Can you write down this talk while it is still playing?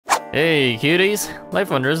Hey cuties!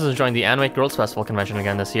 LifeWonders is joining the Anime Girls Festival convention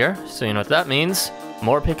again this year, so you know what that means.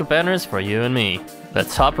 More pickup banners for you and me.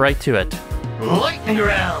 Let's hop right to it. Lightning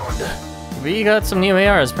round! We got some new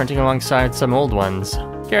ARs printing alongside some old ones.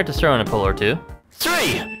 Care to throw in a pull or two?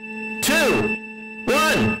 3, 2,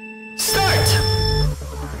 1, start!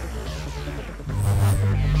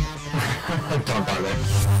 Don't bother.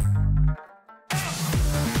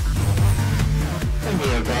 It'll be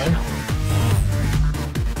okay.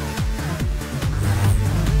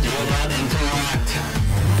 Do not interact.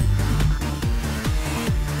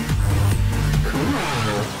 Cool.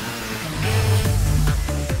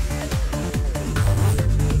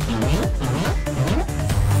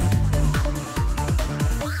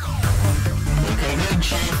 Okay, good,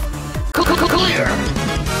 Chief. Clear!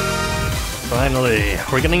 Finally,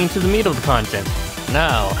 we're getting into the meat of the content.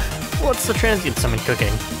 Now, what's the transient summon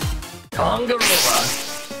cooking? Tangaroa!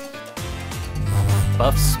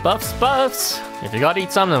 Buffs, buffs, buffs! If you got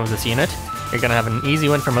Ixbalanque with this unit, you're gonna have an easy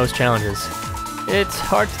win for most challenges. It's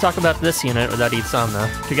hard to talk about this unit without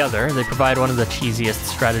Ixbalanque. Together, they provide one of the cheesiest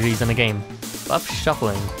strategies in the game. Buff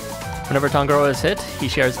shuffling. Whenever Tangaroa is hit, he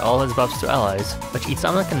shares all his buffs to allies, which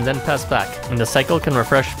Ixbalanque can then pass back, and the cycle can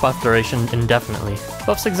refresh buff duration indefinitely.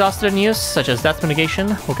 Buffs exhausted in use, such as death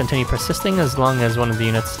mitigation, will continue persisting as long as one of the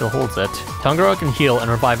units still holds it. Tangaroa can heal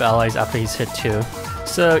and revive allies after he's hit too,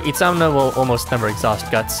 so Ixbalanque will almost never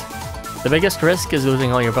exhaust guts. The biggest risk is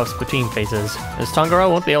losing all your buffs between phases, as Tangaroa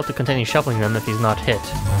won't be able to continue shuffling them if he's not hit.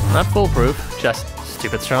 Not foolproof, just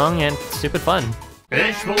stupid strong and stupid fun.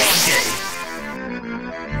 Ixbalanque!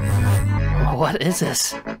 What is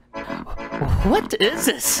this? What is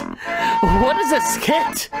this? What is this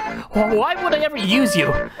kit? Why would I ever use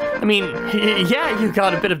you? I mean, yeah, you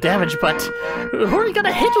got a bit of damage, but who are you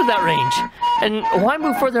gonna hit with that range? And why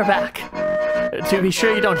move further back? To be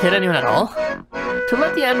sure you don't hit anyone at all? To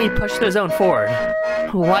let the enemy push their zone forward.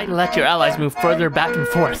 Why let your allies move further back and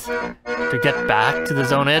forth? To get back to the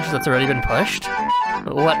zone edge that's already been pushed?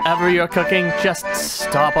 Whatever you're cooking, just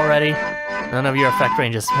stop already. None of your effect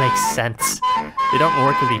ranges make sense. They don't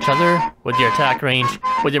work with each other, with your attack range,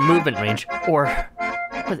 with your movement range, or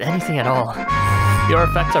with anything at all. Your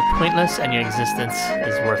effects are pointless and your existence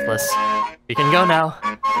is worthless. You can go now.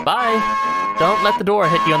 Bye! Don't let the door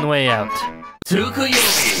hit you on the way out.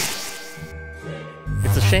 Tsukuyomi!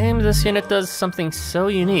 It's a shame this unit does something so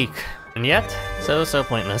unique, and yet so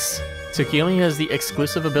pointless. Tsukuyomi has the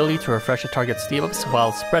exclusive ability to refresh a target's debuffs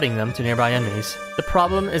while spreading them to nearby enemies. The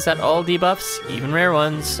problem is that all debuffs, even rare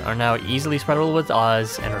ones, are now easily spreadable with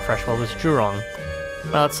Oz and refreshable with Jurong.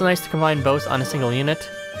 While it's nice to combine both on a single unit,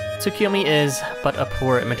 Tsukuyomi is but a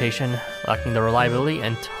poor imitation, lacking the reliability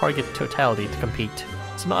and target totality to compete.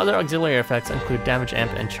 Some other auxiliary effects include damage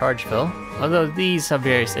amp and charge fill, although these have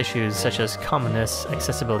various issues such as commonness,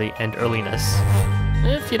 accessibility, and earliness.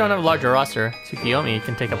 If you don't have a larger roster, Tsukuyomi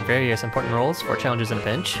can take up various important roles for challenges in a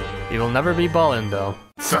pinch. He will never be ballin' though.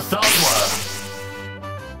 Tsathoggua!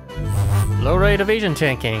 Low rate evasion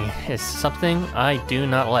tanking is something I do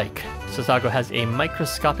not like. Tsathoggua has a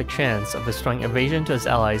microscopic chance of destroying evasion to his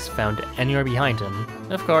allies found anywhere behind him.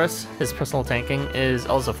 Of course, his personal tanking is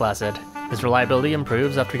also flaccid. His reliability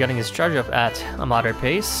improves after getting his charge up at a moderate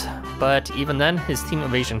pace, but even then, his team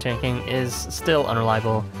evasion tanking is still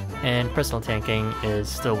unreliable, and personal tanking is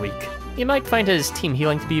still weak. You might find his team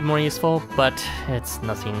healing to be more useful, but it's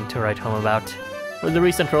nothing to write home about. With the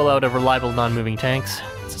recent rollout of reliable non-moving tanks,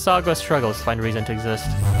 Tsathoggua struggles to find a reason to exist.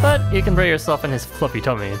 But you can bury yourself in his fluffy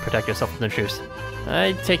tummy and protect yourself from the truth.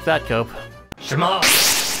 I'd take that cope. Shamash!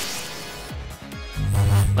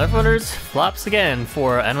 LifeWonders flops again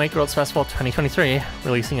for Anime Girls Festival 2023,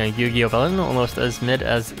 releasing a Yu-Gi-Oh villain almost as mid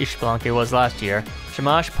as Ixbalanque was last year.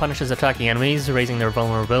 Shamash punishes attacking enemies, raising their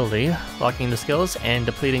vulnerability, locking the skills, and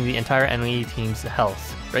depleting the entire enemy team's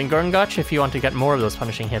health. Bring Gurngotch if you want to get more of those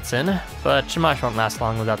punishing hits in, but Shamash won't last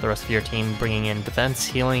long without the rest of your team bringing in defense,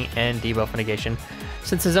 healing, and debuff mitigation,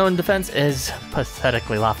 since his own defense is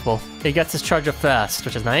pathetically laughable. He gets his charge up fast,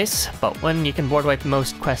 which is nice, but when you can board wipe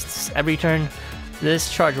most quests every turn,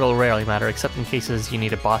 this charge will rarely matter except in cases you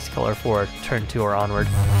need a boss killer for turn 2 or onward.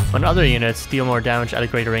 When other units deal more damage at a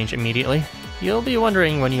greater range immediately, you'll be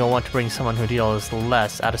wondering when you'll want to bring someone who deals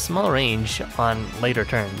less at a smaller range on later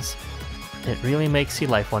turns. It really makes you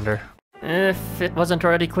life wonder. If it wasn't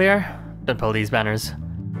already clear, don't pull these banners.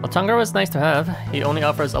 While Tangaroa is nice to have, he only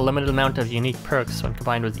offers a limited amount of unique perks when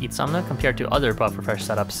combined with Ixbalanque compared to other buff refresh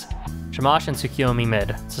setups. Shamash and Tsukuyomi mid,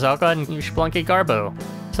 Tsathoggua and Ixbalanque Garbo.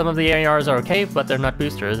 Some of the ARs are okay, but they're not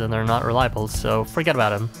boosters and they're not reliable, so forget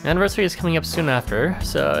about them. Anniversary is coming up soon after,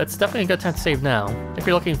 so it's definitely a good time to save now, if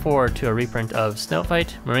you're looking forward to a reprint of Snow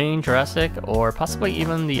Fight, Marine, Jurassic, or possibly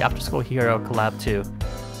even the Afterschool Hero collab too.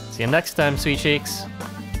 See you next time, sweet cheeks!